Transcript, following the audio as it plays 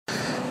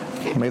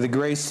May the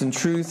grace and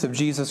truth of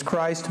Jesus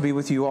Christ be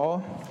with you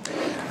all.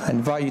 I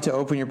invite you to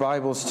open your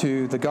Bibles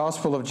to the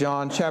Gospel of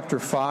John, chapter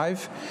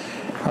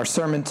 5. Our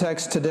sermon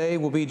text today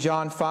will be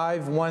John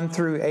 5, 1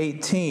 through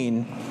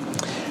 18.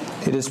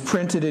 It is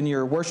printed in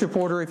your worship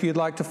order if you'd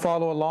like to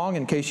follow along,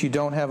 in case you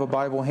don't have a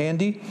Bible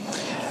handy.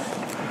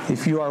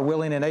 If you are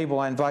willing and able,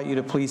 I invite you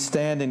to please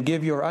stand and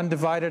give your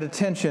undivided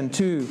attention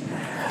to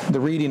the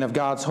reading of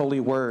God's holy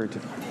word.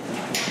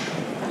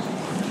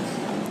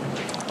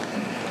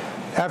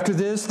 After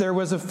this, there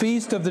was a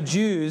feast of the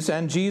Jews,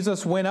 and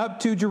Jesus went up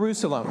to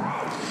Jerusalem.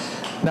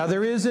 Now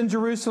there is in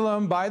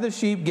Jerusalem by the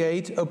sheep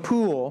gate a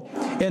pool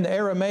in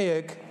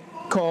Aramaic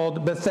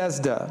called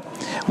Bethesda,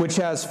 which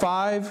has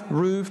 5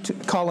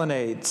 roofed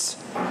colonnades.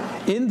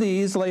 In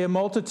these lay a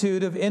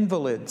multitude of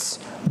invalids,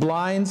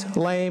 blind,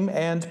 lame,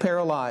 and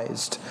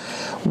paralyzed.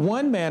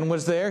 One man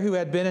was there who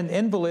had been an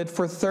invalid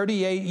for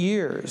 38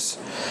 years.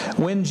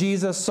 When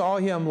Jesus saw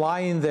him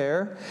lying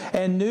there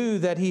and knew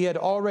that he had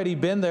already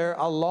been there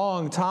a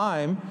long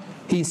time,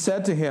 he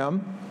said to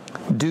him,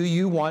 "Do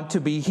you want to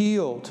be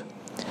healed?"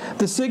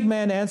 The sick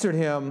man answered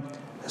him,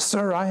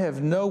 "Sir, I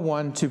have no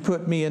one to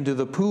put me into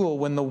the pool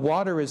when the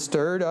water is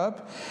stirred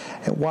up,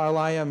 and while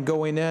I am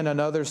going in,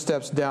 another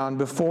steps down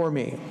before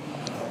me."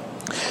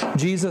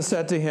 Jesus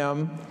said to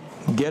him,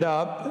 "Get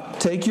up,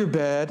 take your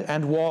bed,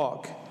 and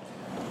walk."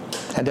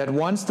 And at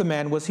once the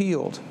man was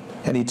healed,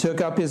 and he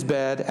took up his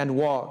bed and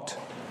walked.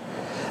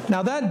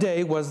 Now that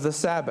day was the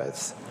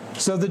Sabbath.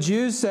 So the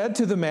Jews said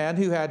to the man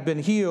who had been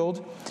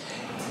healed,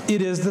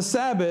 "It is the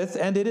Sabbath,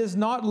 and it is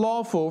not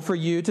lawful for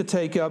you to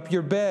take up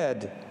your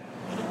bed."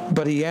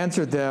 But he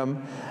answered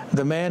them,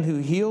 "The man who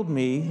healed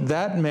me,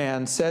 that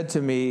man said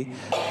to me,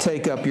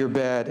 'Take up your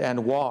bed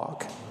and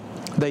walk.'"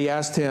 They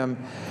asked him,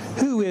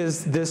 "Who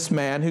is this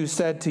man who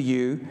said to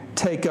you,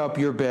 'Take up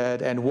your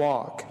bed and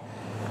walk'?"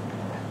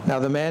 Now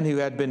the man who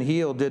had been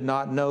healed did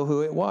not know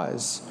who it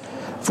was,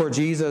 for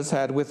Jesus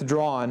had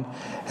withdrawn,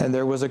 and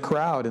there was a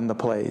crowd in the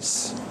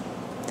place.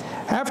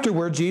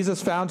 Afterward,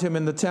 Jesus found him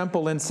in the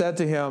temple and said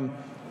to him,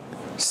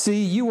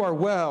 "See, you are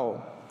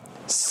well.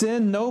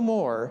 Sin no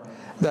more,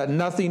 that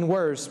nothing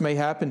worse may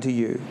happen to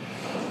you."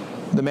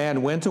 The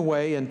man went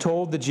away and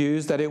told the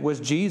Jews that it was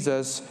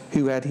Jesus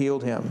who had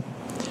healed him.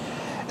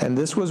 And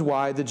this was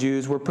why the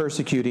Jews were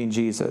persecuting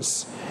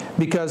Jesus,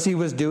 because he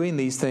was doing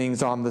these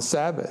things on the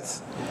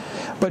Sabbath.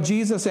 But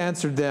Jesus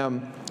answered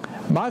them,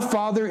 "My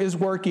Father is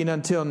working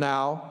until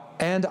now,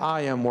 and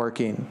I am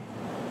working."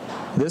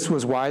 This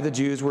was why the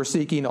Jews were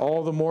seeking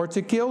all the more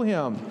to kill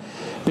him,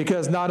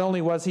 because not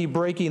only was he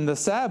breaking the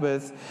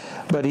Sabbath,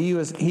 but he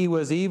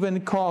was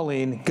even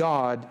calling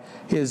God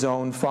his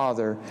own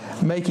Father,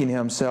 making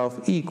himself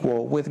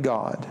equal with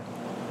God.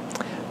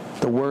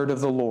 The word of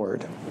the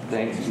Lord.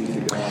 Thanks be to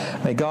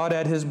God. May God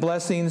add his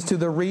blessings to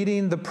the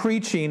reading, the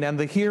preaching, and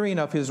the hearing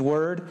of his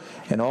word.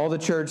 And all the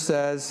church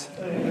says,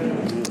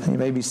 Amen. You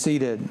may be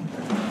seated.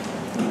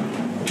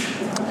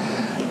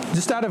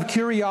 Just out of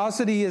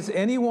curiosity, is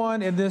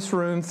anyone in this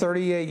room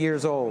 38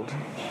 years old?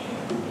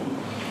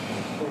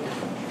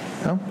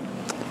 No?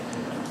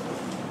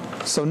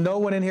 So no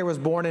one in here was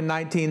born in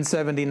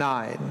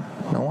 1979?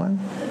 No one?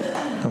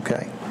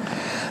 Okay.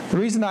 The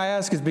reason I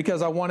ask is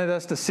because I wanted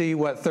us to see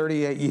what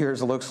 38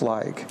 years looks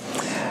like.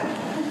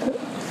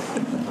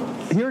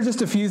 Here are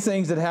just a few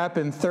things that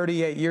happened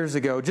 38 years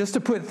ago, just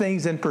to put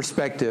things in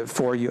perspective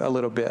for you a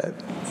little bit.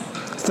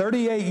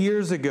 38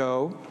 years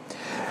ago,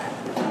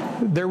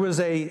 there was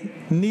a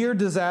near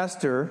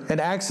disaster, an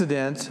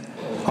accident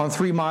on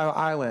 3 Mile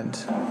Island.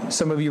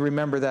 Some of you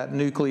remember that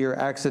nuclear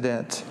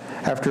accident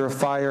after a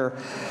fire.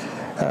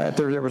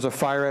 There was a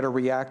fire at a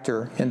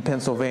reactor in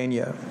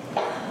Pennsylvania.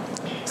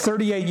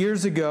 38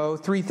 years ago,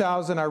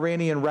 3,000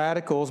 Iranian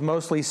radicals,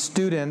 mostly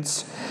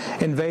students,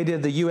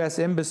 invaded the U.S.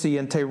 Embassy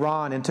in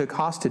Tehran and took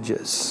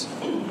hostages.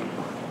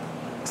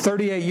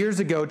 38 years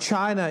ago,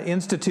 China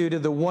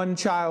instituted the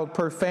one-child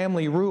per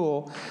family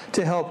rule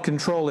to help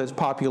control its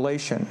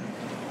population.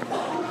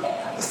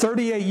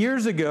 38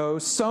 years ago,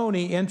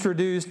 Sony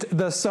introduced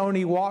the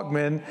Sony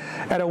Walkman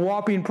at a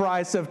whopping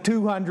price of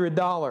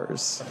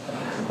 $200.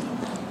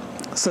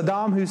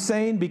 Saddam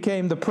Hussein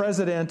became the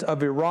president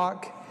of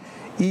Iraq.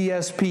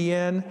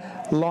 ESPN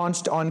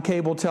launched on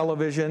cable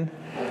television.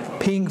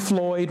 Pink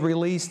Floyd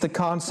released the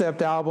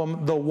concept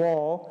album The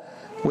Wall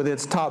with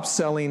its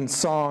top-selling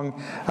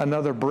song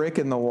Another Brick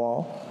in the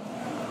Wall.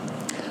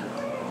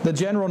 The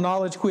general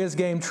knowledge quiz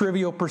game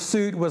Trivial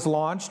Pursuit was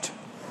launched.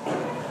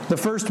 The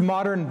first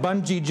modern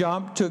bungee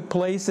jump took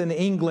place in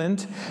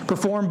England,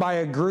 performed by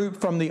a group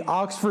from the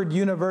Oxford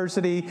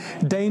University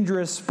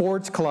Dangerous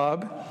Sports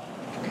Club.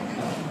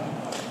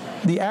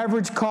 The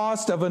average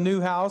cost of a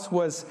new house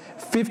was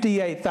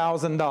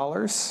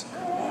 $58,000.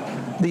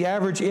 The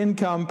average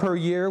income per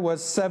year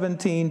was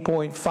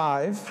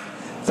 $17.5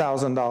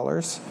 thousand.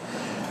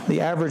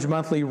 The average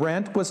monthly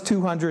rent was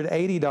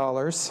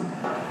 $280.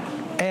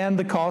 And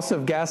the cost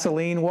of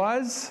gasoline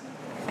was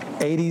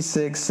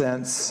 86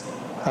 cents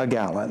a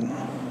gallon.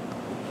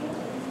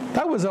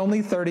 That was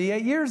only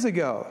 38 years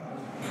ago.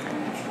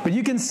 But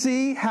you can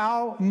see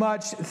how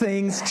much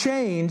things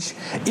change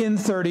in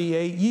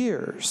 38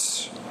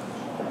 years.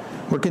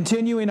 We're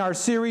continuing our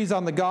series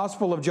on the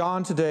Gospel of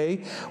John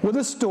today with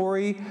a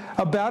story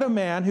about a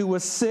man who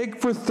was sick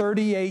for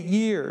 38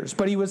 years,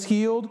 but he was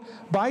healed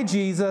by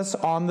Jesus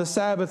on the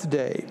Sabbath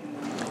day.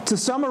 To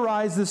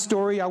summarize this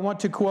story, I want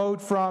to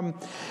quote from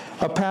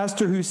a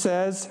pastor who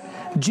says,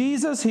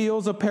 Jesus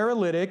heals a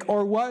paralytic,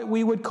 or what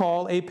we would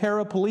call a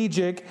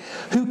paraplegic,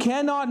 who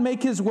cannot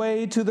make his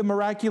way to the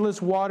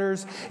miraculous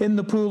waters in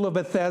the pool of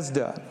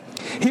Bethesda.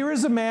 Here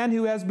is a man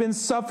who has been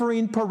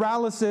suffering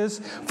paralysis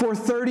for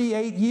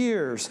 38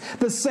 years,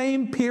 the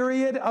same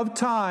period of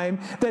time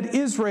that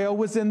Israel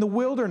was in the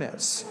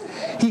wilderness.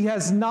 He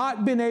has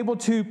not been able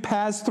to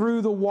pass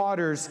through the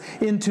waters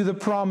into the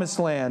promised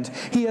land.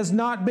 He has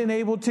not been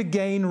able to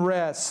gain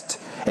rest.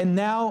 And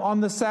now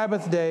on the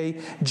Sabbath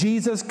day,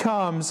 Jesus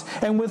comes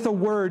and with a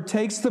word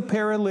takes the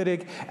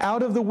paralytic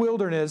out of the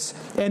wilderness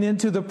and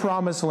into the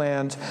promised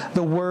land.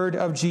 The word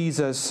of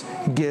Jesus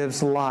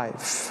gives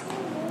life.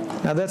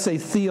 Now that's a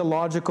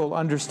theological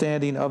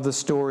understanding of the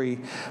story,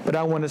 but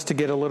I want us to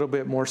get a little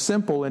bit more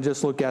simple and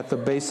just look at the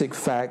basic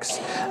facts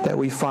that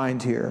we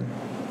find here.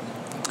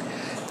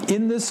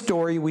 In this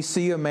story, we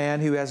see a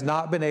man who has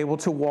not been able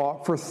to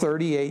walk for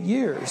 38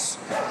 years.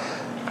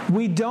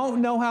 We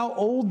don't know how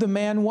old the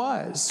man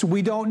was.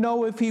 We don't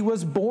know if he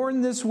was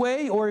born this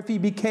way or if he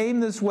became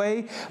this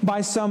way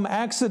by some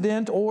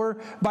accident or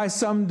by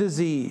some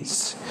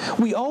disease.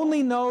 We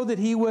only know that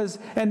he was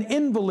an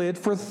invalid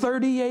for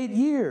 38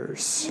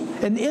 years.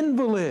 An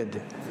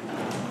invalid.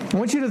 I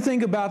want you to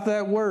think about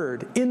that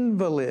word,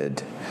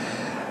 invalid.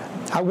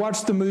 I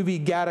watched the movie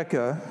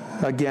Gattaca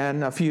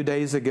again a few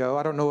days ago.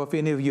 I don't know if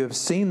any of you have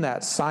seen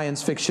that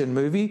science fiction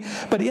movie,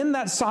 but in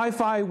that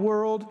sci-fi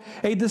world,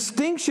 a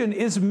distinction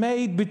is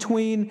made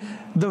between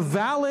the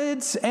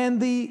valids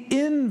and the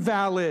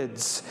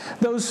invalids,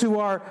 those who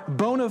are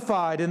bona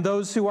fide and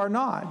those who are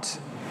not.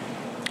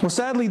 Well,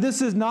 sadly,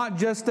 this is not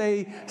just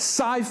a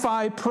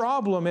sci-fi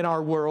problem in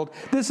our world.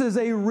 This is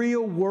a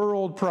real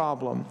world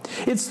problem.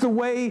 It's the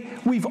way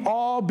we've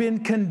all been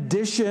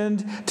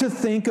conditioned to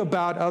think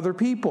about other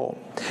people.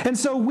 And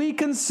so we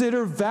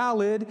consider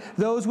valid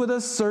those with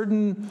a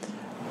certain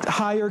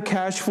higher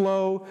cash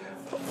flow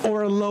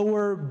or a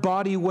lower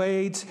body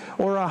weight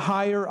or a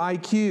higher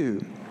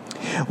IQ.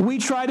 We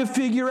try to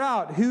figure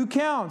out who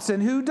counts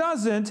and who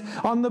doesn't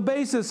on the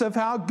basis of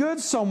how good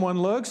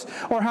someone looks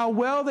or how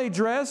well they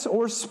dress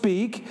or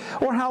speak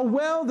or how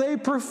well they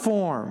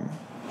perform.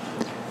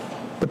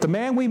 But the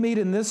man we meet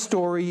in this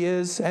story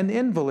is an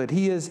invalid.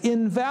 He is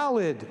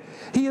invalid.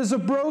 He is a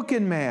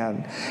broken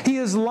man. He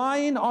is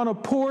lying on a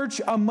porch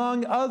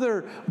among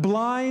other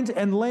blind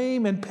and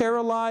lame and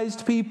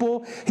paralyzed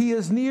people. He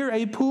is near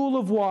a pool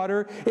of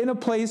water in a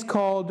place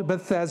called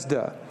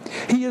Bethesda.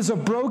 He is a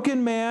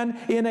broken man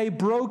in a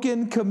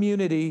broken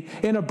community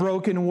in a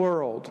broken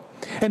world.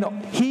 And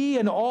he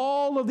and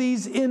all of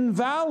these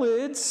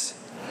invalids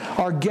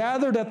are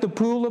gathered at the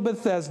pool of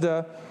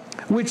Bethesda,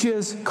 which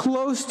is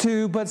close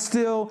to but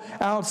still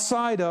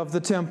outside of the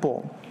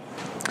temple.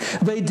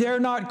 They dare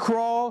not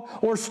crawl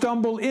or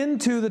stumble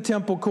into the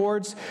temple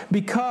courts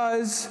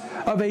because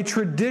of a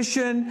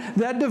tradition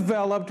that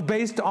developed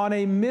based on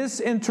a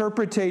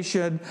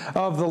misinterpretation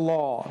of the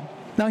law.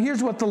 Now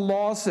here's what the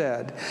law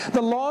said.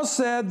 The law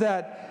said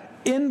that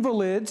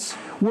invalids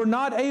were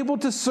not able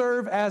to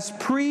serve as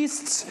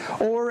priests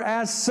or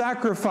as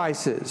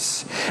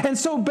sacrifices. And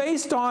so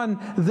based on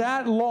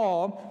that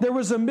law, there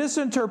was a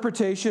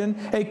misinterpretation,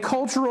 a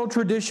cultural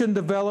tradition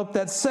developed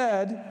that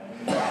said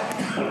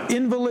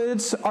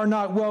invalids are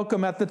not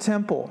welcome at the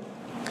temple.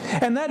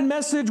 And that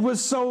message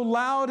was so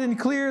loud and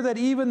clear that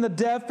even the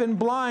deaf and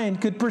blind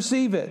could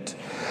perceive it.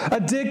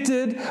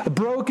 Addicted,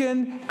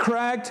 broken,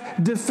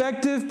 cracked,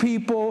 defective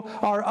people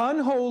are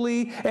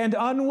unholy and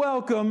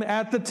unwelcome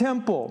at the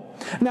temple.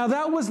 Now,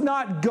 that was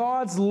not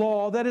God's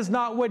law. That is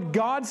not what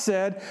God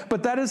said,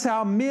 but that is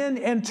how men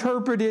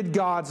interpreted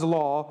God's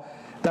law.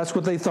 That's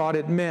what they thought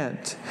it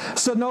meant.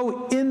 So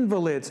no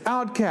invalids,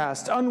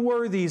 outcasts,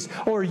 unworthies,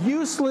 or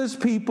useless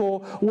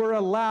people were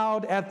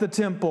allowed at the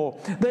temple.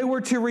 They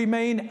were to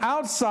remain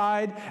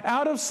outside,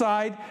 out of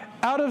sight,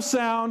 out of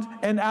sound,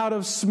 and out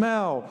of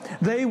smell.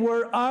 They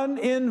were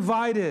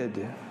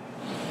uninvited.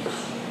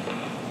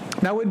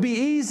 Now, it would be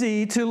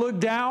easy to look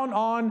down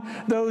on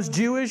those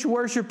Jewish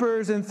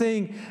worshipers and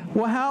think,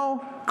 well,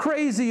 how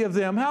crazy of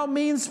them, how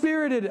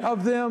mean-spirited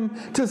of them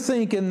to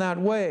think in that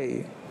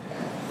way.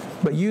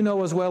 But you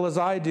know as well as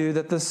I do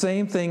that the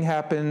same thing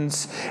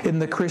happens in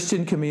the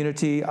Christian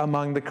community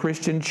among the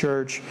Christian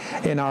church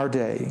in our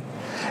day.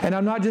 And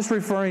I'm not just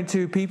referring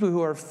to people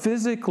who are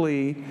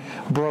physically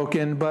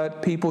broken,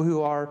 but people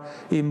who are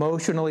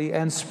emotionally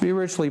and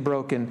spiritually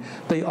broken.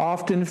 They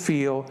often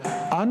feel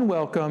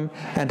unwelcome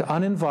and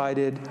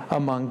uninvited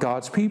among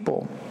God's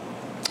people.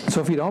 So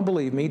if you don't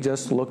believe me,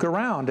 just look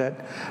around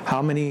at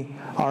how many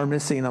are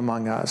missing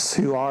among us,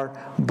 who are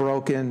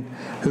broken,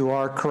 who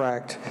are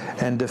cracked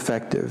and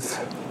defective.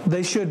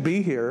 They should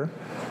be here,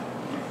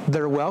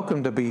 they're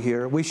welcome to be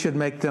here. We should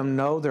make them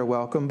know they're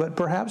welcome, but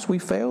perhaps we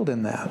failed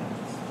in that.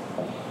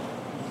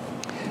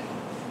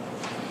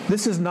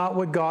 This is not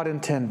what God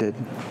intended.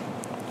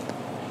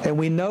 And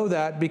we know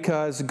that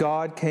because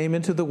God came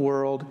into the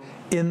world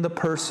in the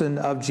person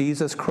of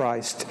Jesus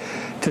Christ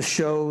to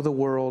show the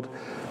world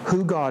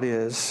who God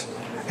is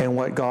and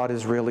what God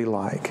is really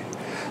like.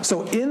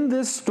 So in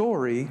this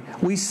story,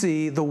 we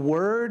see the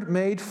Word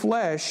made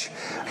flesh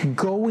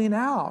going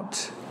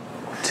out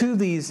to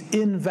these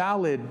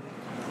invalid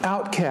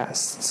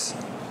outcasts.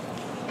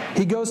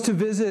 He goes to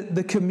visit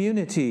the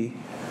community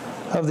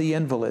of the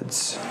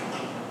invalids.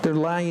 They're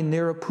lying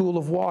near a pool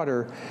of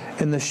water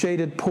in the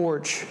shaded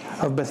porch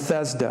of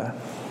Bethesda.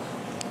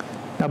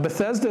 Now,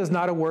 Bethesda is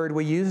not a word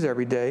we use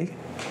every day.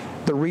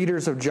 The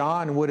readers of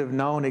John would have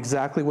known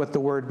exactly what the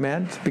word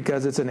meant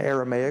because it's an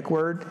Aramaic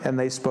word and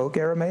they spoke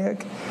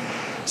Aramaic.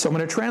 So I'm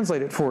going to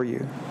translate it for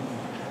you.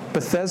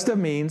 Bethesda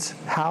means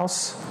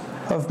house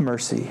of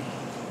mercy.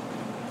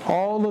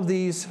 All of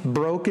these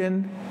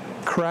broken,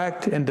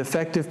 cracked, and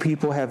defective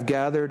people have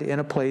gathered in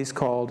a place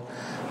called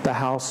the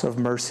house of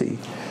mercy.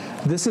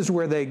 This is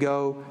where they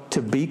go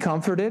to be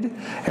comforted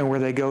and where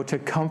they go to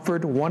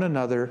comfort one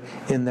another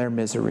in their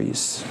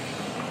miseries.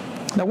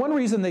 Now, one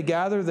reason they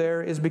gather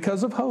there is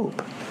because of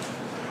hope.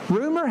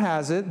 Rumor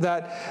has it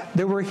that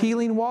there were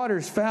healing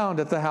waters found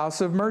at the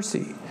house of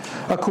mercy.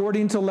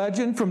 According to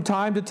legend, from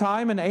time to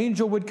time, an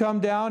angel would come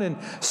down and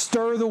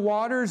stir the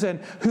waters, and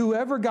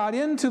whoever got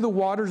into the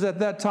waters at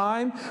that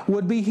time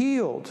would be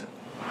healed.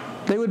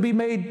 They would be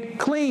made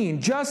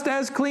clean, just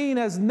as clean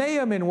as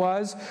Naaman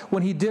was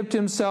when he dipped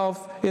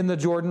himself in the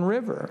Jordan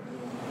River.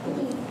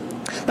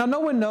 Now,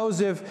 no one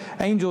knows if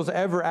angels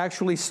ever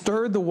actually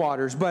stirred the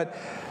waters, but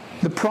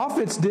the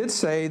prophets did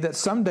say that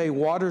someday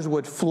waters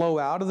would flow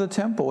out of the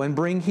temple and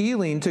bring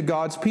healing to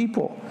God's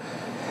people.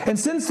 And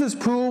since this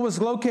pool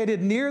was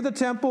located near the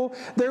temple,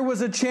 there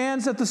was a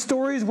chance that the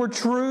stories were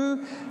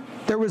true.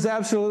 There was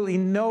absolutely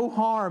no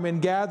harm in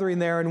gathering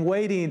there and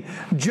waiting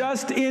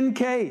just in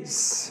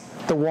case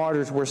the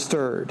waters were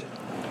stirred.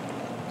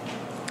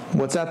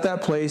 What's at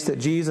that place that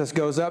Jesus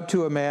goes up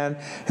to a man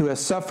who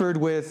has suffered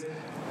with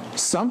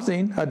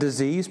something, a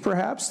disease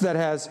perhaps, that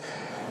has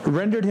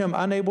rendered him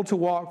unable to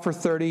walk for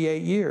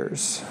 38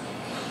 years.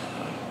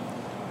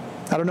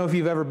 I don't know if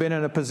you've ever been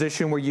in a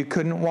position where you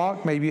couldn't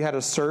walk. Maybe you had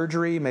a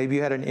surgery, maybe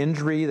you had an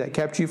injury that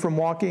kept you from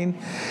walking,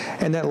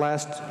 and that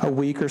lasts a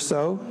week or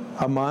so,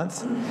 a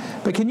month.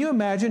 But can you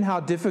imagine how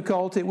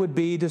difficult it would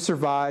be to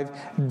survive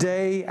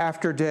day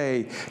after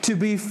day, to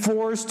be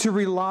forced to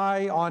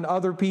rely on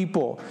other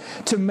people,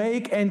 to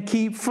make and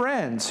keep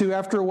friends who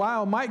after a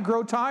while might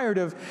grow tired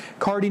of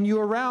carting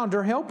you around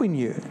or helping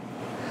you?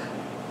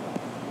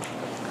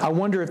 I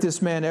wonder if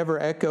this man ever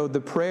echoed the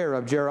prayer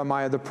of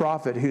Jeremiah the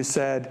prophet who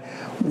said,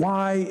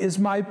 "Why is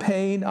my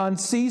pain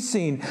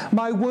unceasing,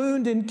 my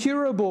wound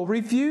incurable,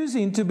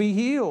 refusing to be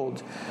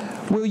healed?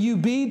 Will you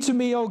be to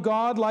me, O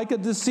God, like a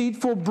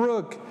deceitful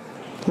brook,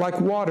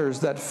 like waters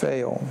that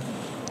fail?"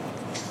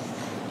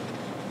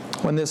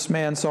 When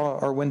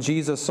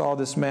Jesus saw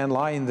this man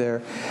lying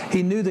there,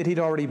 he knew that he'd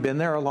already been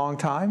there a long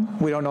time.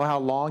 We don't know how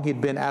long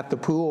he'd been at the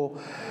pool,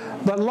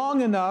 but long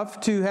enough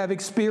to have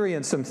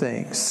experienced some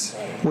things,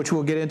 which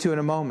we'll get into in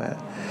a moment.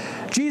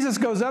 Jesus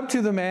goes up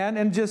to the man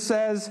and just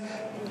says,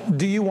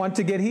 "Do you want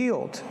to get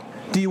healed?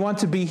 Do you want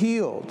to be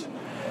healed?"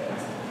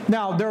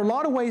 Now, there are a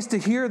lot of ways to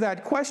hear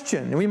that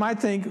question. We might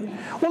think,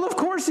 well, of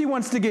course he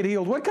wants to get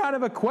healed. What kind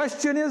of a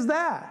question is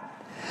that?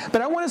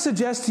 But I want to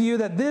suggest to you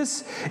that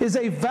this is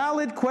a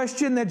valid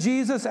question that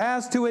Jesus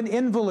asked to an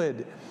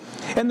invalid.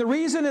 And the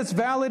reason it's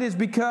valid is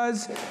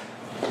because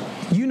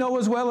you know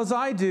as well as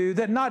I do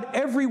that not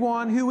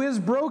everyone who is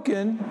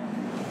broken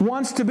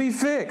wants to be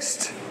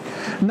fixed.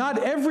 Not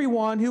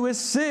everyone who is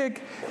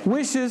sick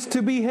wishes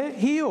to be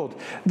healed.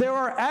 There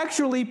are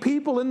actually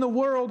people in the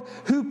world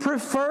who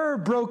prefer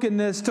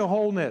brokenness to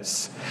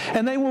wholeness.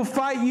 And they will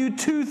fight you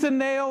tooth and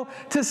nail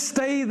to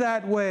stay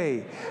that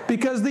way.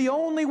 Because the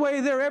only way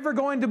they're ever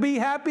going to be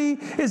happy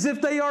is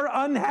if they are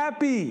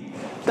unhappy.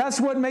 That's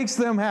what makes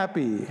them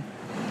happy.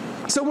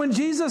 So when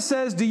Jesus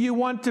says, "Do you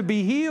want to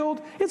be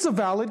healed?" it's a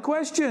valid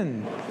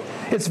question.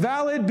 It's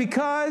valid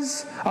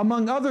because,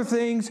 among other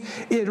things,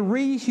 it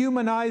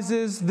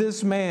rehumanizes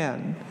this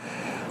man.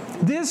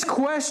 This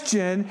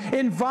question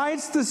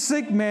invites the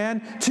sick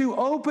man to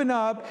open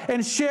up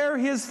and share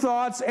his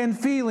thoughts and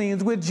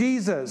feelings with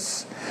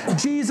Jesus.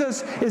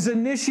 Jesus is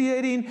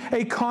initiating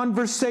a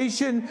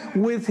conversation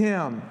with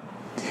him.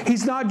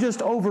 He's not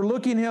just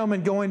overlooking him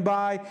and going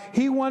by.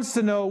 He wants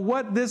to know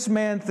what this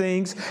man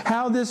thinks,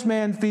 how this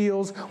man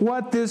feels,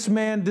 what this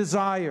man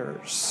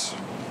desires.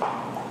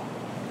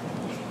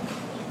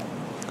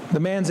 The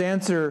man's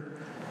answer,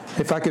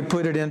 if I could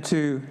put it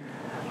into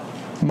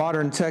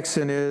modern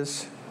Texan,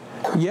 is,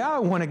 "Yeah, I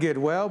want to get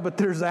well, but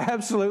there's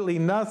absolutely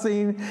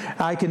nothing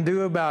I can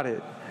do about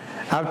it.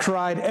 I've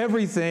tried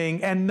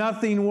everything and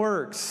nothing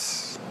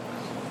works."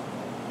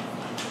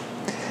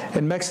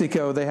 In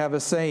Mexico, they have a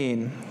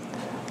saying,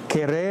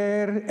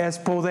 "Querer es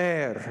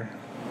poder."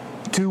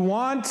 To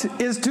want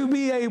is to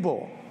be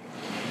able.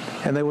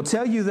 And they will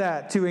tell you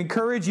that to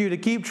encourage you to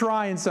keep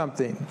trying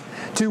something.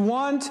 To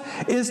want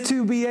is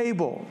to be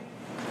able.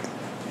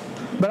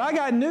 But I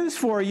got news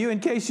for you in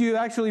case you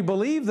actually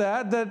believe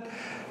that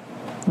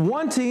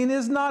wanting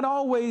is not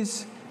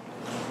always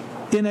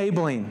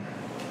enabling.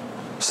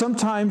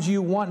 Sometimes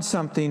you want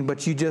something,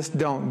 but you just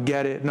don't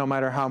get it no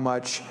matter how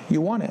much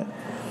you want it.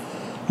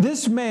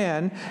 This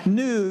man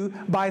knew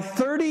by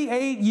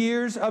 38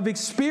 years of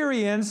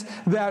experience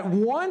that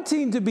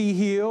wanting to be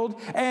healed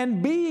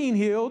and being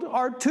healed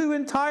are two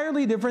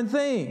entirely different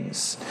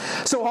things.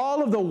 So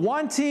all of the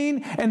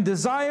wanting and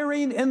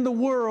desiring in the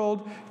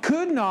world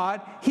could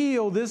not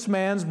heal this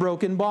man's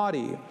broken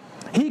body.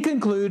 He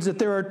concludes that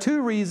there are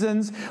two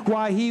reasons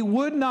why he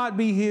would not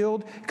be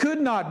healed,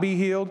 could not be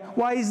healed,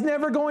 why he's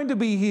never going to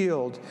be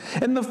healed.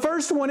 And the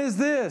first one is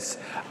this: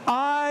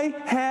 I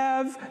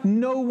have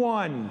no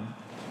one.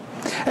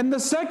 And the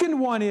second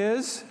one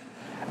is,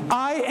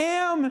 I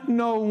am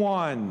no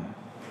one.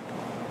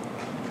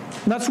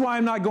 That's why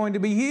I'm not going to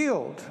be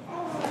healed.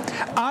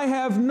 I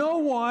have no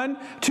one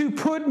to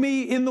put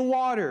me in the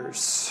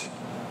waters.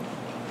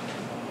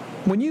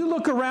 When you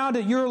look around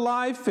at your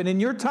life and in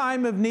your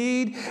time of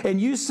need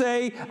and you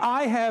say,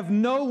 I have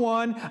no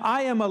one,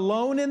 I am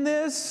alone in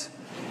this,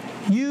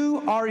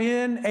 you are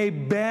in a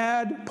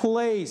bad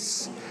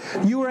place.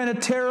 You are in a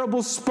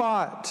terrible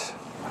spot.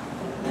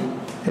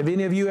 Have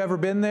any of you ever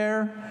been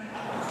there?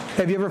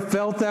 Have you ever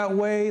felt that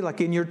way?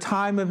 Like in your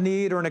time of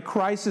need or in a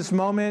crisis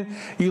moment,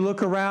 you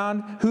look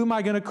around, who am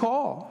I going to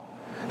call?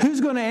 Who's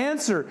going to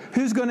answer?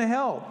 Who's going to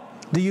help?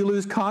 Do you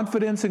lose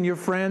confidence in your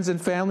friends and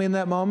family in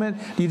that moment?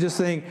 Do you just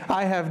think,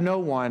 I have no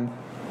one?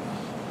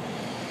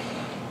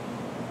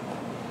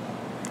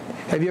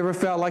 Have you ever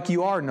felt like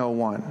you are no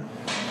one?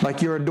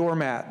 Like you're a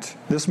doormat?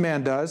 This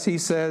man does. He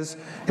says,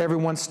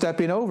 everyone's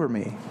stepping over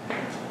me.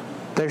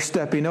 They're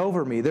stepping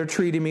over me. They're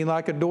treating me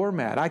like a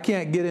doormat. I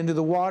can't get into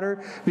the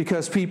water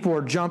because people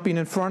are jumping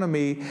in front of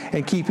me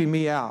and keeping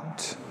me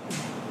out.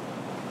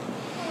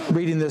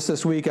 Reading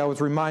this week, I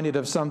was reminded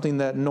of something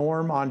that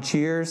Norm on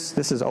Cheers,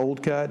 this is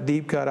old cut,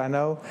 deep cut, I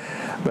know,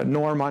 but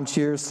Norm on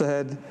Cheers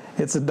said,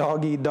 it's a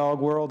dog-eat-dog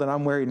world and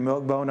I'm wearing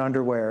milk-bone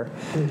underwear.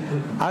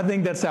 I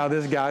think that's how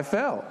this guy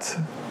felt.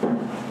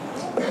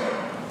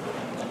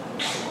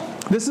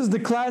 This is the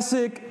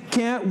classic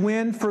can't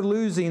win for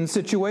losing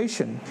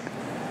situation.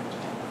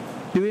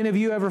 Do any of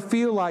you ever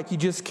feel like you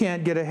just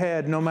can't get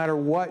ahead no matter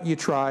what you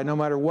try, no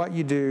matter what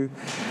you do,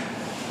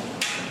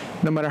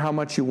 no matter how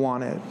much you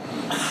want it?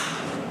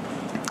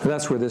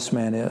 That's where this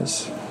man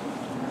is.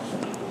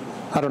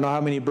 I don't know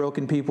how many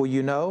broken people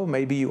you know.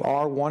 Maybe you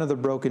are one of the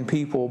broken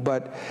people,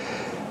 but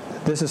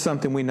this is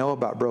something we know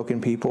about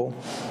broken people,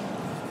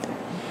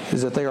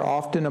 is that they are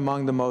often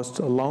among the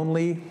most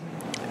lonely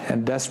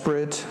and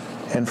desperate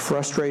and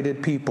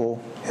frustrated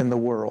people in the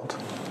world.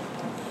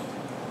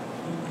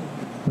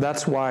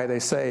 That's why they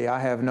say, I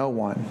have no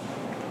one,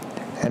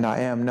 and I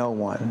am no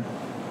one.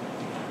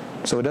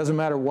 So it doesn't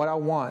matter what I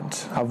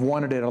want. I've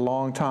wanted it a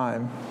long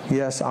time.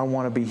 Yes, I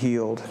want to be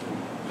healed,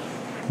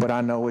 but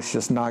I know it's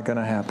just not going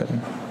to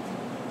happen.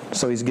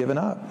 So he's given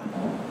up.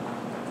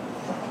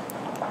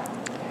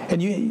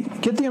 And you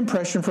get the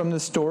impression from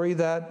this story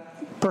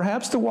that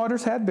perhaps the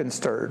waters had been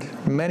stirred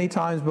many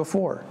times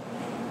before.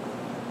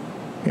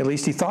 At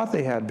least he thought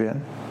they had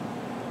been.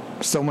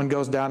 Someone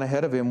goes down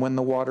ahead of him when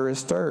the water is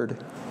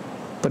stirred,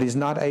 but he's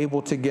not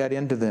able to get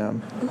into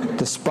them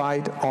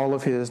despite all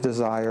of his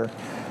desire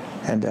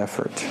and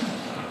effort.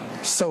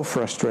 So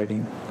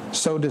frustrating,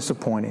 so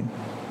disappointing.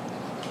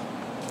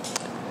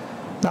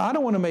 Now, I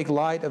don't want to make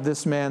light of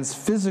this man's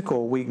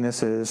physical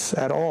weaknesses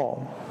at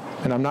all,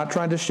 and I'm not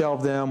trying to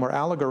shelve them or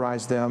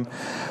allegorize them,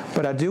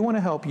 but I do want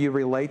to help you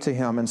relate to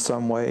him in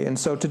some way. And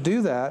so to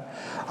do that,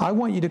 I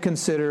want you to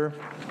consider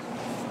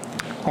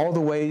all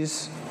the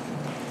ways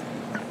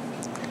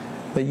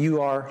that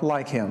you are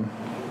like him.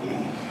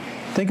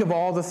 Think of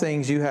all the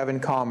things you have in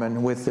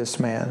common with this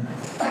man.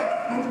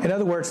 In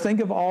other words, think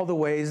of all the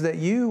ways that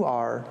you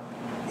are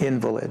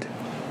invalid,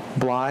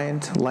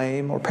 blind,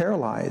 lame, or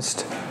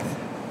paralyzed.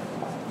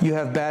 You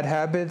have bad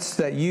habits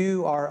that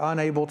you are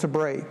unable to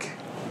break.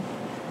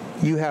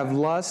 You have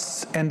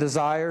lusts and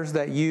desires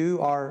that you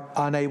are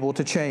unable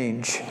to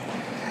change.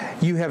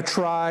 You have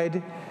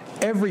tried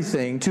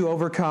everything to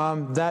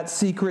overcome that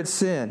secret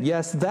sin.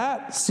 Yes,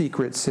 that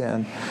secret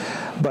sin,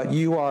 but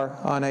you are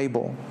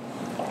unable.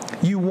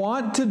 You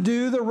want to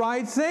do the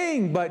right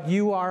thing, but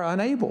you are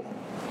unable.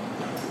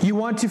 You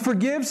want to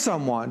forgive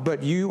someone,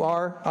 but you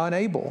are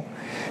unable.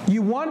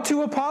 You want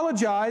to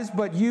apologize,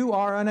 but you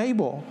are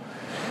unable.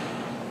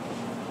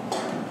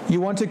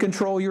 You want to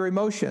control your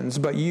emotions,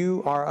 but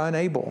you are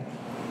unable.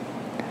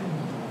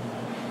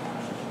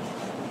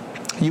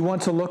 You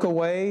want to look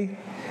away.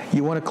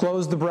 You want to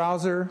close the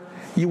browser.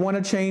 You want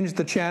to change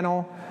the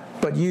channel,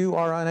 but you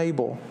are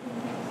unable.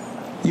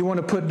 You want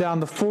to put down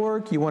the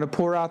fork. You want to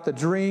pour out the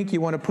drink.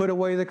 You want to put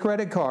away the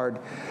credit card,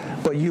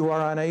 but you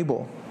are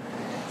unable.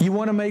 You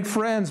want to make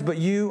friends, but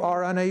you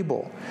are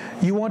unable.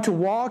 You want to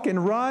walk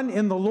and run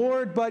in the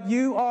Lord, but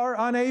you are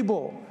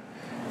unable.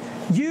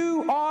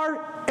 You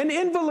are an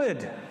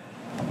invalid.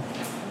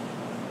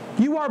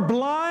 You are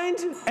blind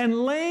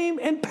and lame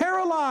and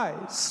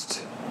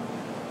paralyzed.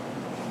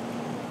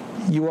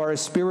 You are a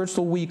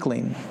spiritual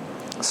weakling,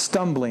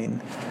 stumbling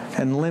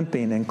and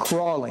limping and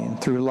crawling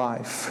through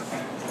life.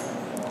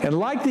 And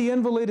like the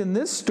invalid in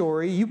this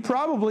story, you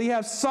probably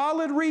have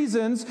solid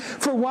reasons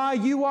for why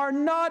you are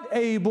not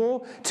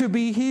able to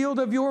be healed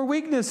of your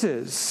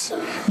weaknesses.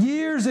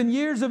 Years and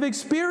years of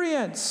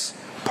experience,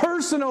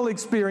 personal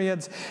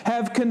experience,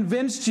 have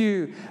convinced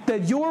you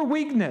that your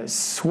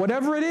weakness,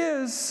 whatever it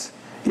is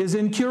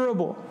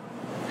incurable.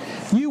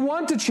 You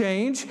want to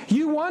change,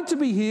 you want to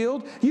be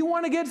healed, you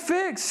want to get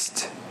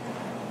fixed,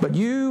 but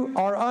you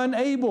are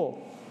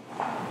unable.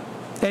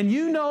 And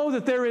you know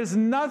that there is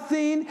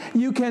nothing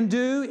you can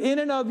do in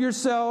and of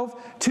yourself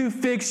to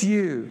fix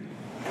you.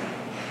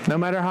 No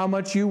matter how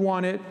much you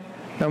want it,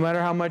 no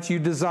matter how much you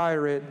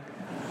desire it,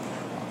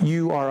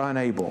 you are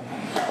unable.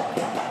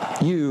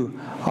 You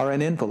are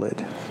an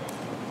invalid.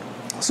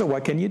 So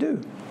what can you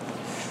do?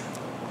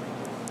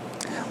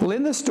 Well,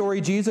 in this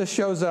story, Jesus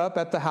shows up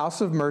at the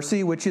house of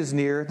mercy, which is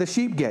near the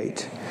sheep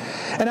gate.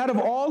 And out of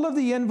all of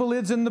the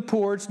invalids in the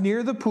porch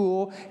near the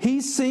pool, he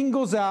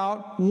singles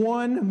out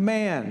one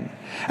man.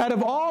 Out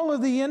of all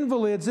of the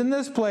invalids in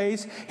this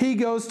place, he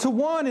goes to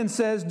one and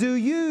says, "Do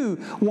you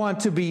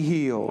want to be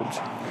healed?"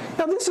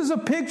 Now, this is a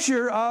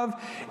picture of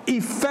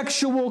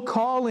effectual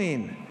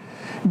calling.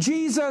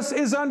 Jesus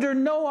is under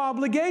no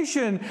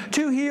obligation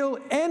to heal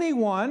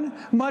anyone,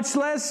 much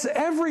less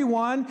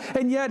everyone,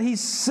 and yet he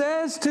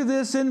says to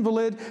this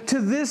invalid, to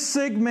this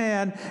sick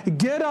man,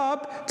 "Get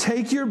up,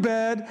 take your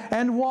bed,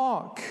 and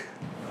walk."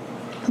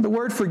 The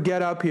word for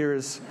 "get up" here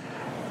is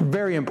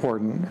very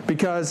important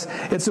because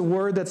it's a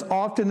word that's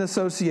often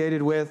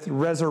associated with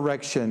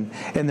resurrection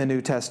in the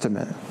New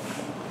Testament.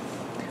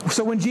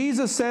 So when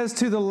Jesus says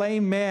to the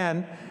lame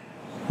man,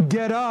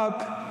 "Get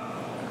up,"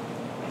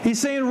 he's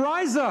saying,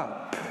 "Rise up."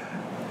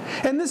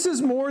 And this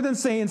is more than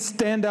saying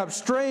stand up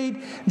straight.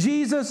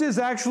 Jesus is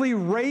actually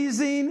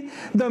raising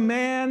the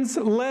man's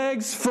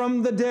legs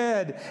from the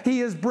dead. He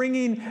is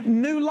bringing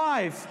new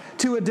life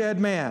to a dead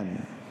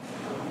man.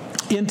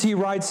 N.T.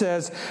 Wright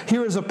says,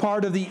 here is a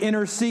part of the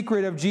inner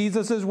secret of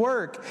Jesus'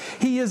 work.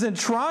 He isn't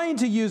trying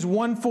to use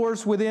one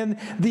force within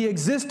the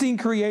existing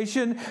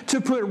creation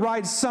to put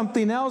right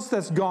something else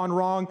that's gone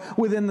wrong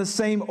within the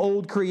same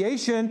old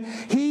creation.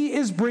 He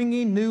is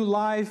bringing new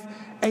life,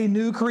 a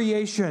new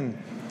creation.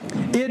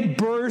 It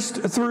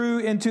burst through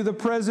into the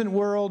present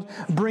world,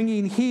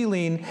 bringing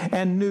healing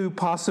and new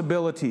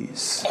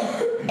possibilities.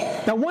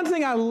 Now, one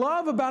thing I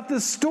love about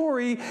this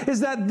story is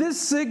that this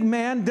sick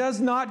man does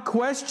not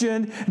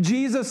question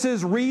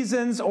Jesus'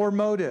 reasons or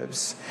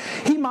motives.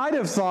 He might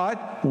have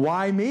thought,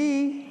 "Why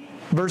me?"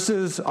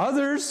 versus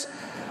others.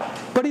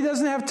 But he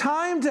doesn't have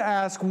time to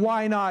ask,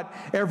 "Why not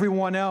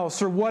everyone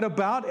else?" or "What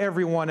about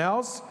everyone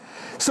else?"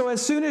 So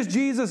as soon as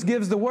Jesus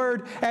gives the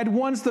word, at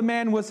once the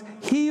man was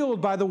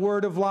healed by the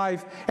word of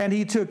life, and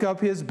he took up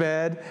his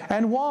bed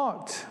and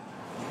walked.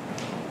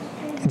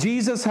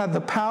 Jesus had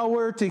the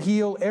power to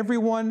heal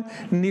everyone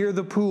near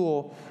the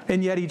pool,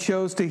 and yet he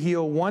chose to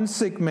heal one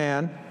sick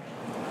man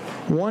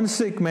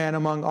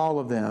among all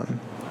of them.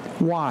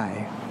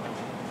 Why?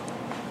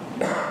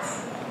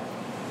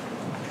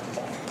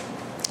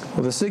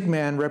 Well, the sick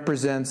man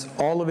represents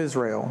all of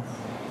Israel.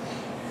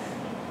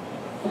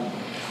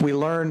 We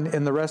learn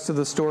in the rest of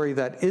the story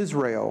that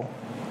Israel,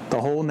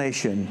 the whole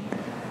nation,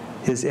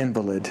 is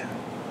invalid,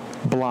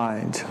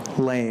 blind,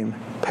 lame,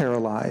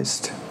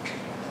 paralyzed.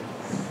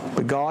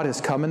 But God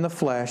has come in the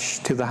flesh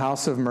to the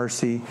house of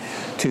mercy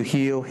to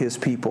heal his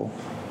people,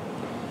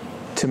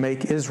 to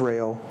make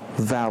Israel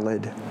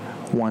valid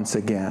once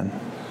again.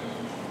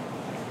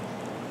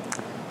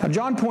 Now,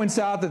 John points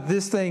out that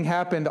this thing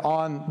happened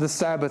on the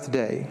Sabbath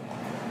day.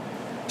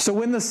 So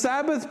when the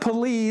Sabbath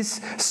police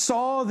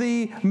saw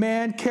the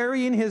man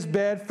carrying his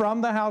bed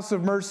from the house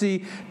of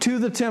mercy to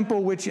the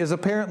temple, which is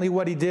apparently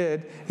what he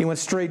did, he went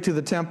straight to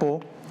the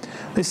temple,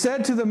 they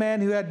said to the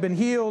man who had been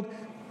healed,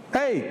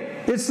 "Hey,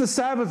 it's the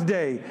Sabbath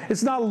day.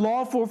 It's not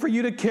lawful for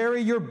you to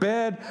carry your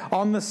bed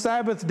on the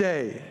Sabbath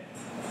day."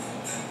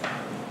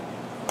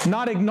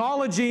 Not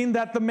acknowledging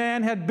that the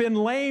man had been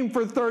lame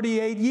for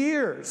 38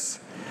 years.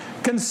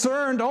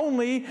 Concerned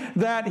only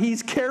that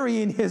he's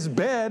carrying his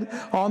bed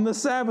on the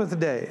Sabbath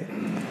day.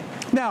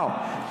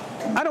 Now,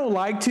 I don't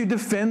like to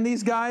defend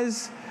these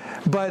guys,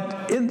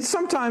 but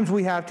sometimes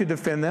we have to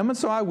defend them, and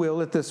so I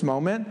will at this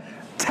moment.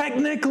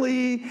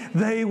 Technically,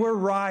 they were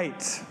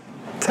right.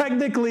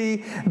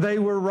 Technically, they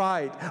were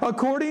right.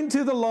 According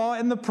to the law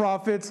and the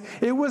prophets,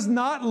 it was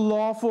not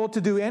lawful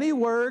to do any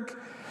work,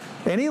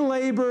 any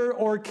labor,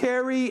 or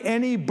carry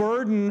any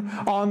burden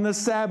on the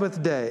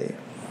Sabbath day.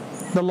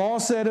 The law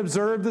said,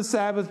 "Observe the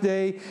Sabbath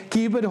day,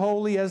 keep it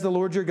holy as the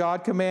Lord your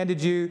God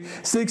commanded you.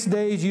 6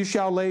 days you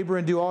shall labor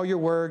and do all your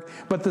work,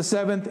 but the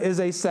seventh is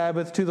a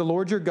Sabbath to the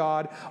Lord your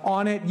God.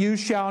 On it you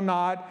shall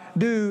not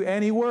do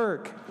any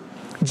work."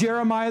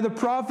 Jeremiah the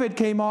prophet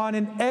came on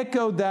and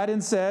echoed that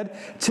and said,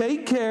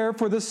 "Take care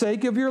for the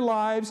sake of your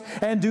lives,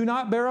 and do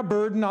not bear a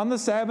burden on the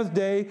Sabbath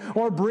day,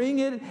 or bring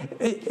it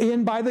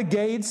in by the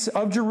gates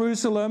of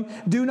Jerusalem.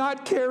 Do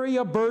not carry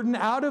a burden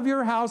out of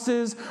your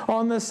houses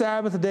on the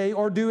Sabbath day,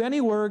 or do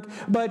any work,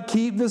 but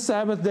keep the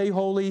Sabbath day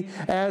holy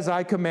as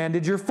I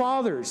commanded your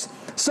fathers."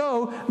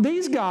 So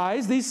these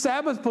guys, these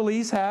Sabbath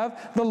police, have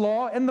the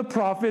law and the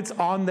prophets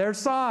on their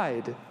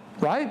side,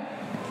 right?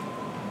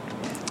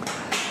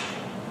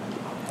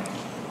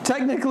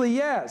 Technically,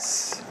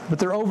 yes, but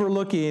they're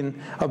overlooking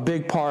a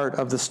big part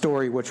of the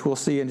story, which we'll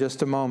see in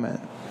just a moment.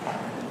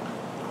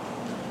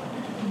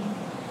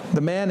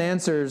 The man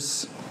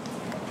answers,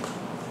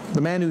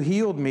 "The man who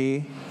healed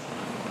me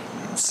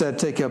said,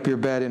 'Take up your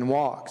bed and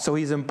walk.'" So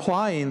he's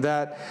implying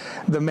that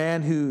the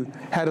man who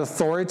had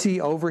authority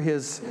over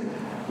his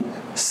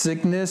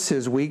sickness,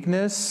 his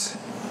weakness,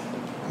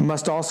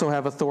 must also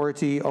have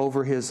authority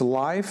over his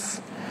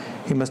life.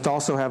 He must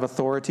also have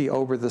authority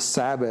over the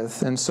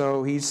Sabbath. And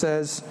so he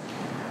says,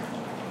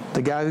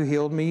 "The guy who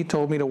healed me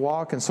told me to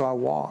walk, and so I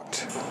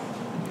walked."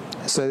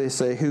 So they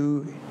say,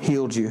 "Who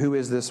healed you? Who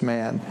is this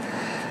man?"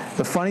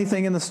 The funny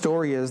thing in the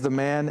story is the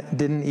man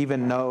didn't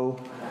even know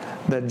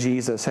that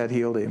Jesus had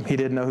healed him. He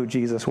didn't know who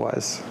Jesus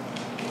was.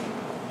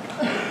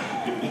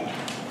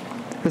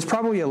 There's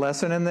probably a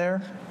lesson in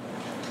there,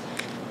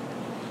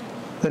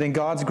 that in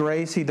God's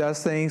grace, He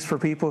does things for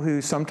people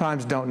who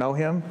sometimes don't know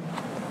Him.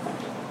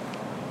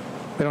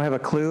 They don't have a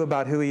clue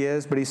about who He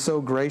is, but He's so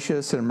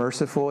gracious and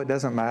merciful, it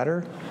doesn't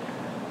matter.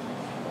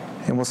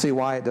 And we'll see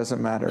why it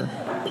doesn't matter.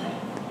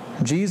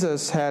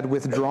 Jesus had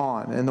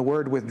withdrawn, and the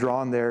word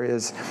withdrawn there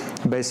is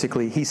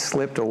basically He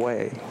slipped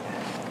away.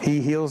 He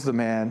heals the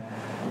man.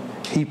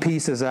 He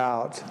pieces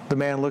out. The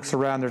man looks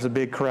around, there's a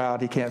big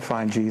crowd. He can't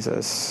find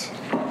Jesus.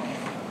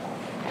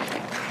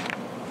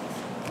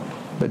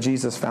 But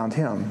Jesus found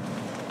him.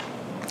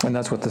 And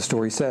that's what the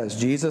story says.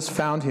 Jesus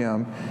found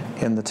him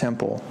in the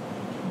temple,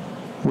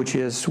 which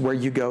is where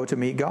you go to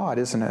meet God,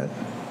 isn't it?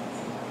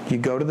 You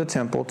go to the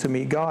temple to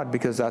meet God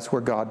because that's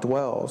where God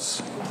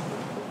dwells.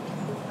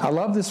 I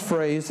love this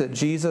phrase that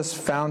Jesus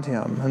found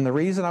him. And the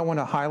reason I want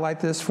to highlight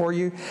this for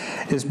you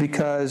is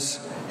because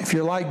if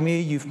you're like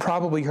me, you've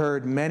probably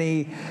heard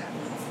many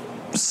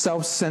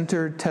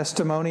self-centered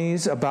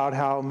testimonies about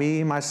how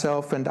me,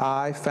 myself, and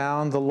I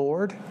found the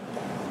Lord.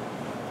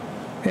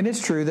 And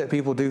it's true that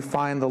people do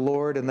find the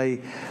Lord, and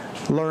they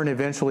learn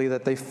eventually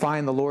that they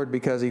find the Lord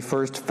because He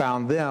first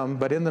found them.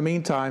 But in the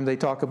meantime, they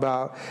talk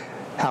about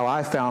how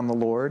I found the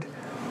Lord.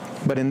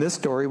 But in this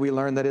story, we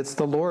learn that it's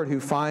the Lord who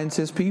finds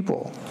His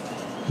people.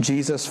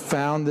 Jesus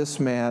found this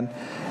man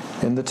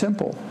in the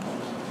temple.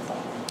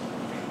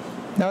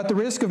 Now, at the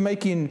risk of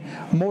making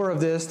more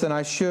of this than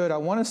I should, I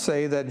want to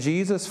say that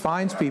Jesus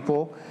finds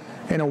people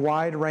in a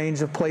wide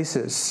range of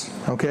places,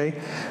 okay?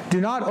 Do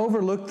not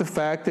overlook the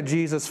fact that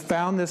Jesus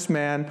found this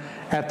man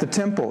at the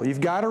temple. You've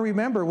got to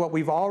remember what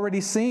we've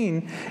already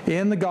seen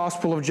in the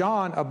Gospel of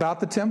John about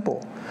the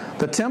temple.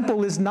 The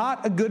temple is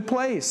not a good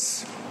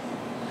place.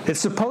 It's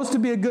supposed to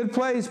be a good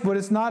place, but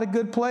it's not a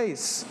good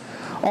place.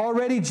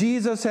 Already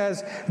Jesus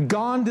has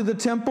gone to the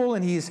temple,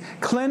 and He's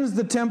cleansed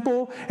the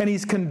temple, and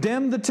He's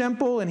condemned the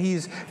temple, and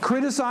He's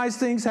criticized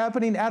things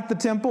happening at the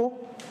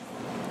temple.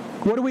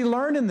 What do we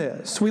learn in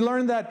this? We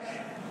learn that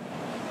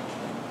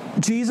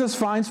Jesus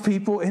finds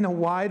people in a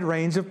wide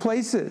range of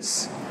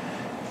places.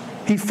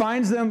 He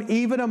finds them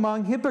even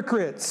among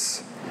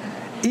hypocrites,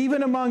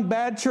 even among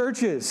bad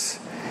churches,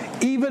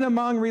 even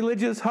among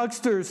religious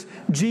hucksters.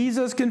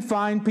 Jesus can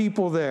find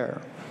people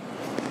there.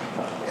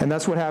 And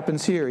that's what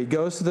happens here. He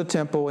goes to the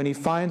temple and he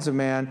finds a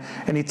man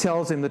and he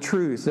tells him the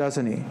truth,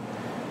 doesn't he?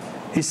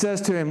 He says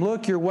to him,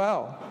 "Look, you're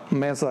well." The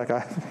man's like,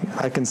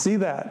 I can see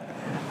that.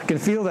 I can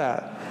feel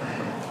that.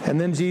 And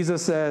then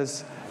Jesus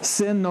says,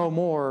 "Sin no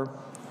more,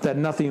 that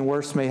nothing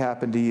worse may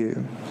happen to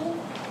you."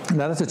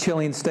 Now that's a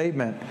chilling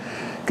statement,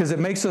 because it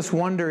makes us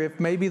wonder if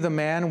maybe the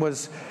man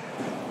was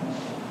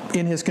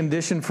in his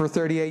condition for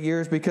 38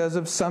 years because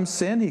of some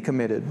sin he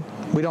committed.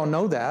 We don't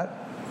know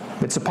that.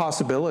 It's a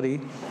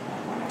possibility.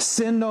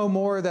 Sin no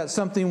more, that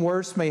something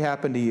worse may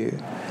happen to you.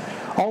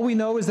 All we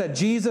know is that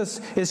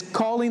Jesus is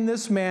calling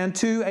this man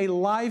to a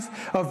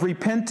life of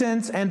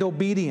repentance and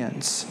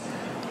obedience.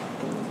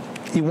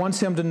 He wants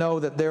him to know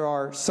that there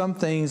are some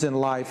things in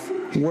life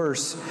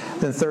worse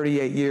than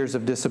 38 years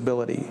of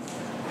disability.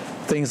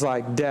 Things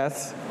like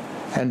death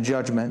and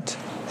judgment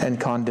and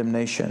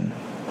condemnation.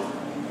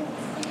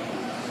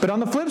 But on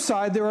the flip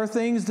side, there are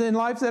things in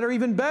life that are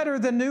even better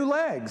than new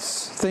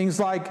legs. Things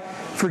like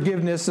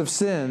forgiveness of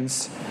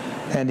sins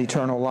and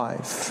eternal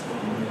life.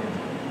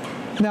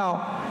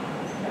 Now,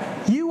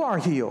 you are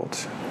healed.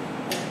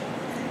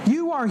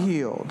 You are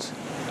healed.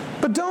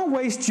 But don't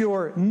waste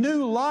your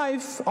new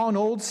life on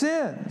old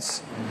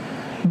sins.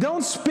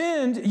 Don't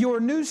spend your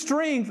new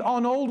strength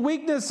on old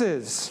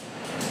weaknesses.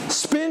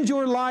 Spend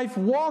your life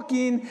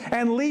walking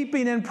and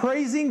leaping and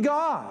praising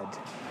God.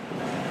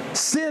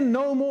 Sin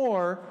no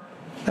more,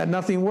 that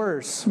nothing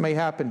worse may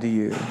happen to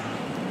you.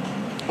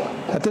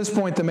 At this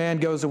point, the man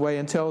goes away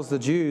and tells the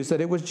Jews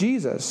that it was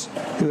Jesus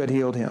who had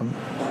healed him.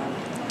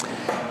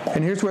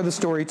 And here's where the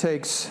story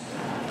takes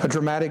a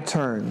dramatic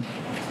turn.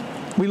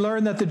 We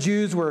learn that the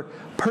Jews were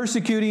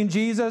persecuting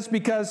Jesus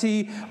because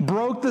he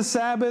broke the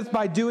Sabbath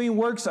by doing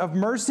works of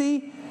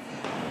mercy,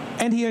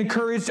 and he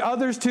encouraged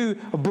others to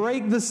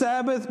break the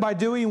Sabbath by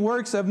doing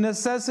works of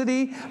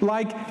necessity,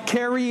 like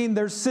carrying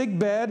their sick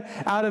bed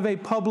out of a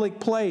public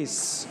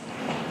place.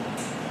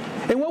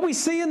 And what we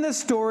see in this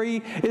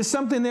story is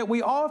something that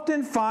we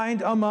often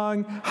find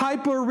among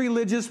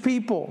hyper-religious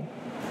people.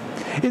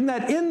 In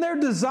that in their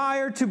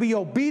desire to be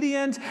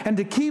obedient and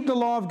to keep the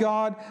law of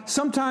God,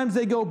 sometimes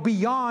they go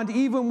beyond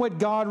even what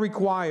God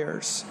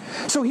requires.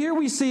 So here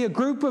we see a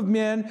group of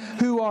men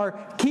who are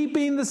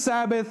keeping the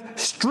Sabbath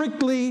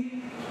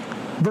strictly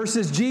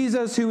versus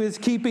Jesus who is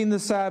keeping the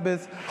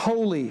Sabbath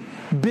holy.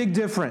 Big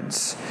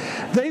difference.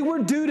 They were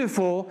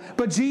dutiful,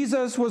 but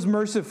Jesus was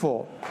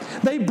merciful.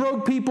 They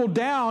broke people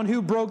down who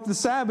broke the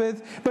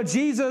Sabbath, but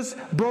Jesus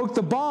broke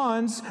the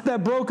bonds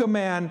that broke a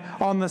man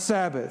on the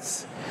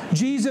Sabbath.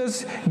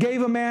 Jesus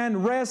gave a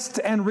man rest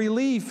and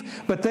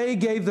relief, but they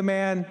gave the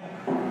man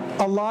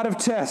a lot of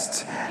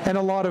test and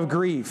a lot of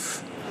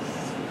grief.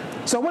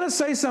 So I want to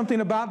say something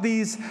about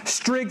these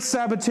strict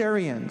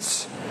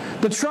Sabbatarians.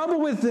 The trouble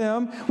with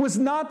them was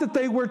not that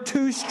they were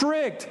too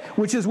strict,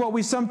 which is what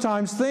we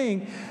sometimes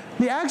think.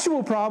 The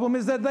actual problem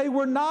is that they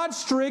were not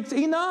strict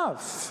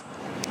enough.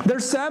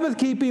 Their Sabbath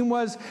keeping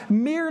was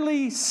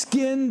merely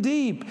skin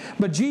deep,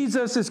 but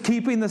Jesus is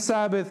keeping the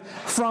Sabbath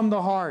from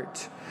the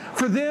heart.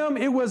 For them,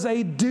 it was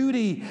a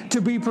duty to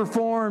be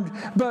performed,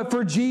 but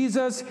for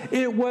Jesus,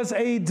 it was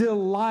a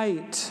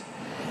delight.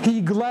 He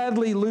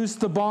gladly loosed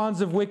the bonds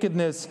of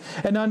wickedness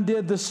and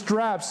undid the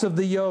straps of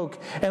the yoke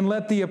and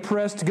let the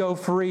oppressed go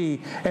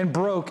free and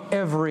broke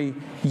every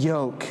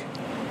yoke.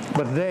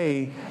 But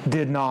they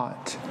did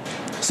not.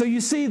 So you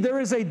see,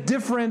 there is a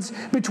difference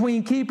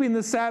between keeping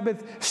the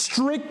Sabbath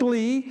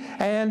strictly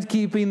and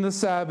keeping the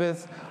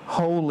Sabbath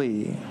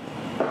holy.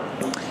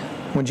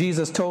 When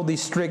Jesus told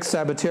these strict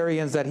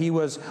Sabbatarians that he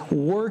was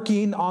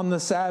working on the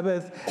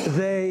Sabbath,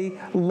 they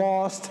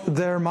lost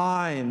their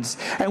minds.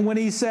 And when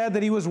he said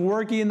that he was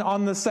working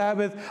on the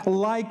Sabbath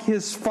like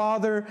his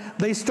Father,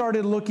 they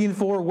started looking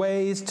for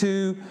ways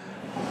to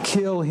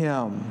kill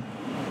him.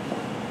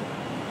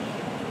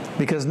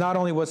 Because not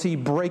only was he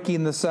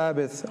breaking the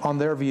Sabbath on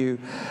their view,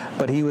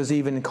 but he was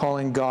even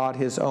calling God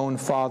his own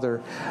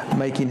Father,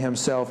 making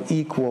himself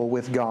equal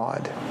with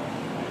God.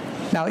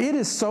 Now, it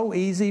is so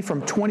easy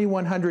from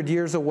 2,100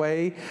 years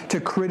away to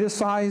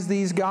criticize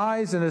these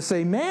guys and to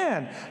say,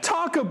 man,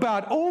 talk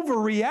about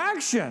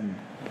overreaction.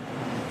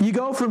 You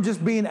go from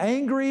just being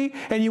angry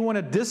and you want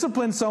to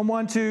discipline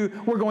someone to,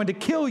 we're going to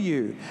kill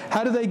you.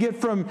 How do they get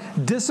from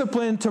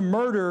discipline to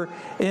murder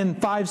in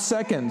 5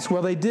 seconds?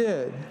 Well, they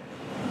did.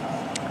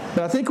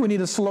 But I think we need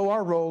to slow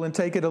our roll and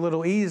take it a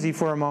little easy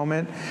for a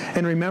moment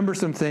and remember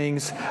some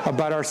things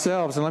about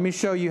ourselves. And let me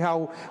show you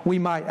how we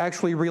might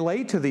actually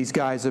relate to these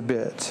guys a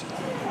bit.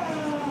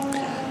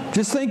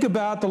 Just think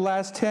about the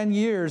last 10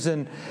 years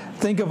and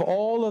think of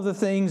all of the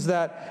things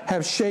that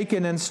have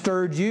shaken and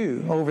stirred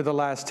you over the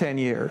last 10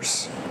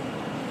 years.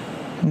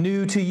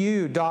 New to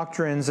you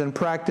doctrines and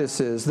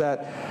practices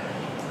that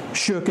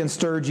shook and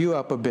stirred you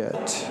up a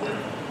bit.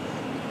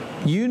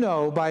 You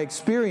know by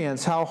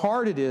experience how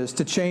hard it is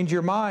to change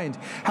your mind,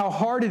 how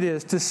hard it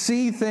is to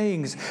see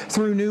things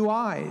through new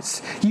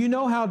eyes. You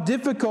know how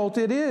difficult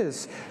it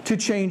is to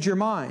change your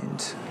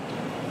mind.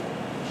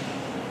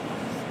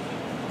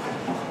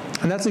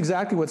 And that's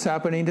exactly what's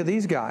happening to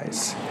these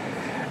guys.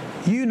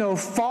 You know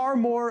far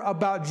more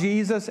about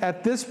Jesus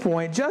at this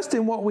point, just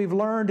in what we've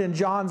learned in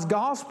John's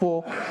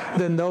Gospel,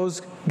 than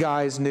those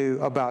guys knew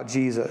about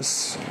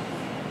Jesus.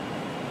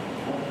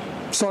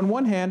 So on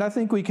one hand, I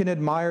think we can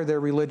admire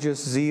their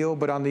religious zeal,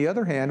 but on the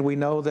other hand, we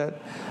know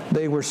that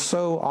they were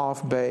so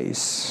off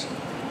base.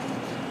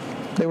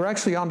 They were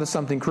actually onto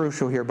something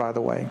crucial here, by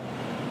the way.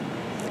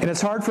 And it's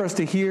hard for us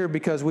to hear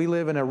because we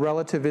live in a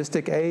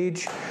relativistic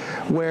age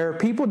where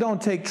people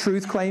don't take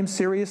truth claims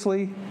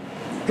seriously,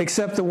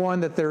 except the one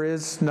that there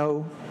is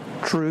no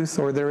truth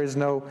or there is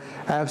no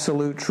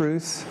absolute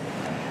truth.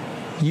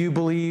 You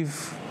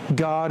believe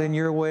God in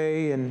your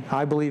way and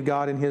I believe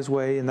God in his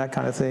way and that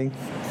kind of thing.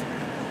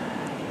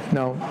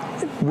 No,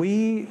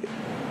 we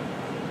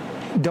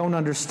don't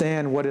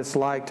understand what it's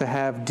like to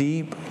have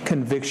deep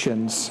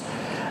convictions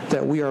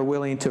that we are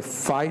willing to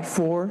fight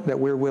for, that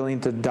we're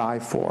willing to die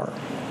for.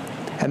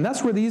 And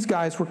that's where these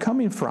guys were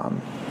coming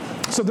from.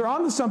 So they're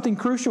on to something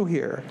crucial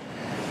here.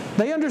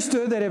 They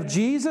understood that if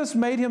Jesus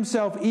made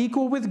himself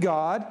equal with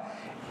God,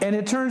 and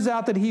it turns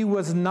out that he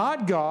was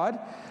not God,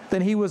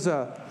 then he was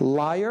a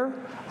liar,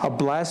 a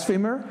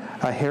blasphemer,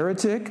 a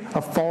heretic,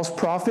 a false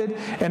prophet,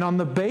 and on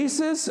the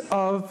basis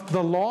of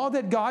the law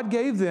that God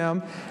gave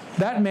them,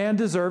 that man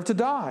deserved to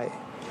die.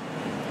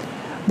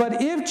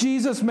 But if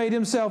Jesus made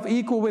himself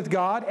equal with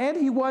God, and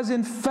he was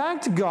in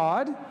fact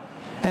God,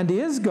 and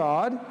is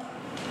God,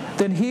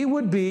 then he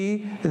would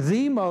be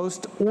the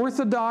most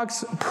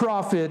orthodox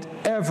prophet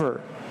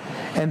ever.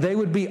 and they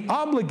would be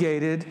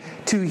obligated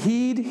to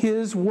heed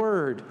His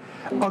word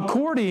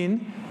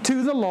according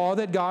to the law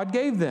that God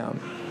gave them.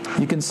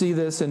 You can see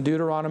this in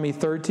Deuteronomy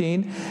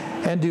 13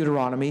 and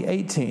Deuteronomy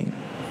 18.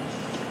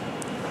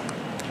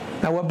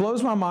 Now, what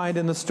blows my mind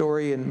in the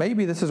story, and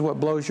maybe this is what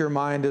blows your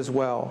mind as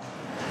well,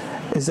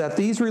 is that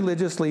these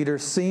religious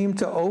leaders seem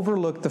to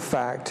overlook the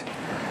fact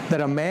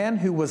that a man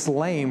who was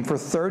lame for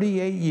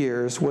 38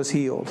 years was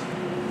healed.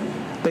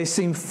 They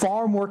seem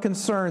far more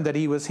concerned that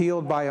he was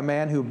healed by a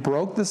man who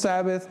broke the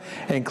Sabbath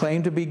and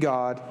claimed to be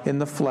God in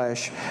the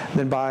flesh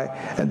than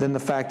the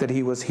fact that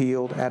he was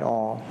healed at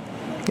all.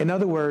 In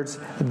other words,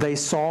 they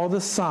saw the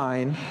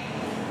sign,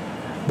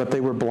 but they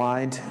were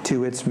blind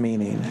to its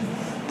meaning.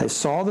 They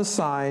saw the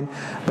sign,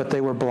 but they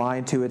were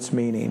blind to its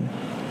meaning.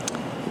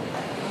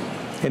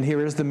 And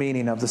here is the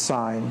meaning of the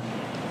sign.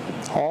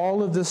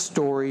 All of this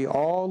story,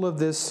 all of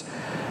this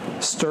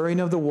stirring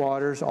of the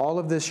waters, all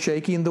of this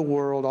shaking the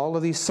world, all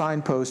of these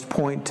signposts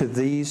point to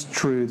these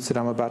truths that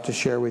I'm about to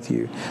share with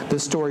you.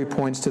 This story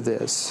points to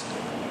this.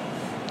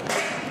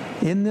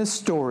 In this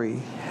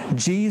story,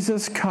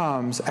 Jesus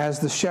comes as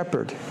the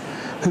shepherd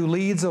who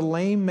leads a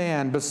lame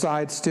man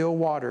beside still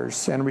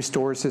waters and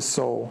restores his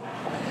soul.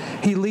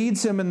 He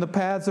leads him in the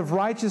paths of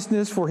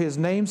righteousness for His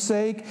name's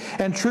sake,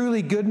 and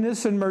truly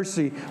goodness and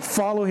mercy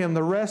follow him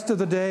the rest of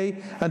the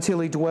day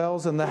until he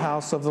dwells in the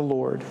house of the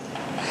Lord.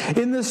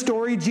 In this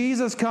story,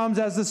 Jesus comes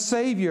as the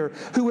Savior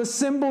who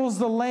assembles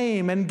the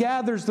lame and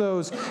gathers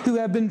those who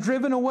have been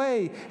driven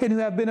away and who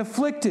have been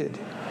afflicted.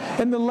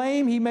 And the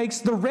lame He makes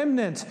the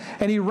remnant,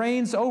 and He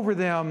reigns over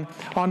them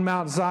on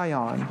Mount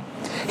Zion.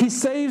 He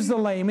saves the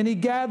lame, and He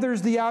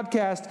gathers the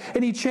outcast,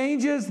 and He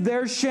changes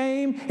their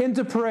shame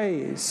into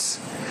praise.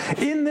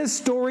 In this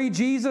story,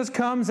 Jesus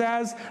comes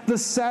as the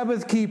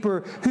Sabbath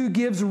keeper who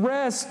gives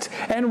rest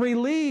and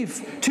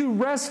relief to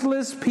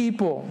restless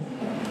people.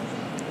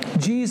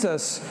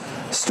 Jesus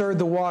stirred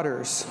the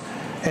waters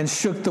and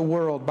shook the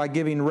world by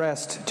giving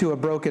rest to a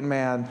broken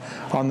man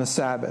on the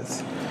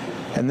Sabbath.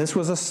 And this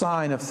was a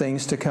sign of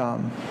things to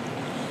come.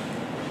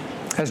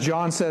 As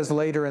John says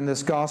later in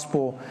this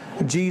gospel,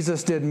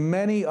 Jesus did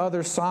many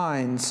other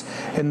signs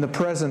in the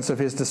presence of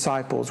His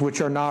disciples,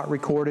 which are not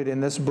recorded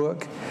in this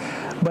book.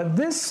 But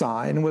this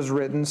sign was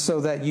written so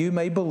that you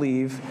may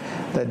believe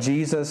that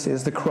Jesus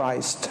is the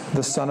Christ,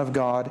 the Son of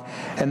God,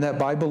 and that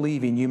by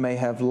believing you may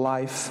have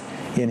life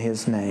in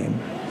His name.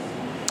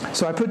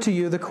 So I put to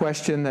you the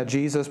question that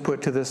Jesus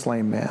put to this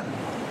lame man.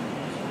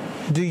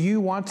 Do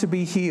you want to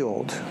be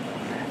healed?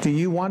 Do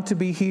you want to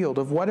be healed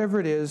of whatever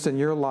it is in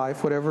your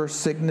life, whatever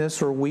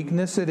sickness or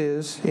weakness it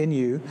is in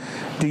you?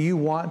 Do you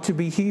want to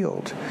be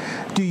healed?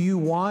 Do you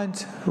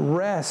want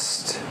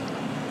rest?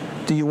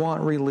 Do you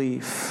want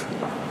relief?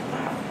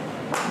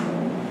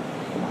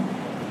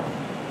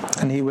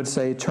 And He would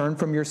say, turn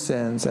from your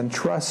sins and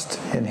trust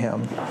in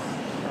Him,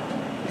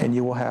 and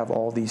you will have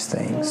all these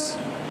things.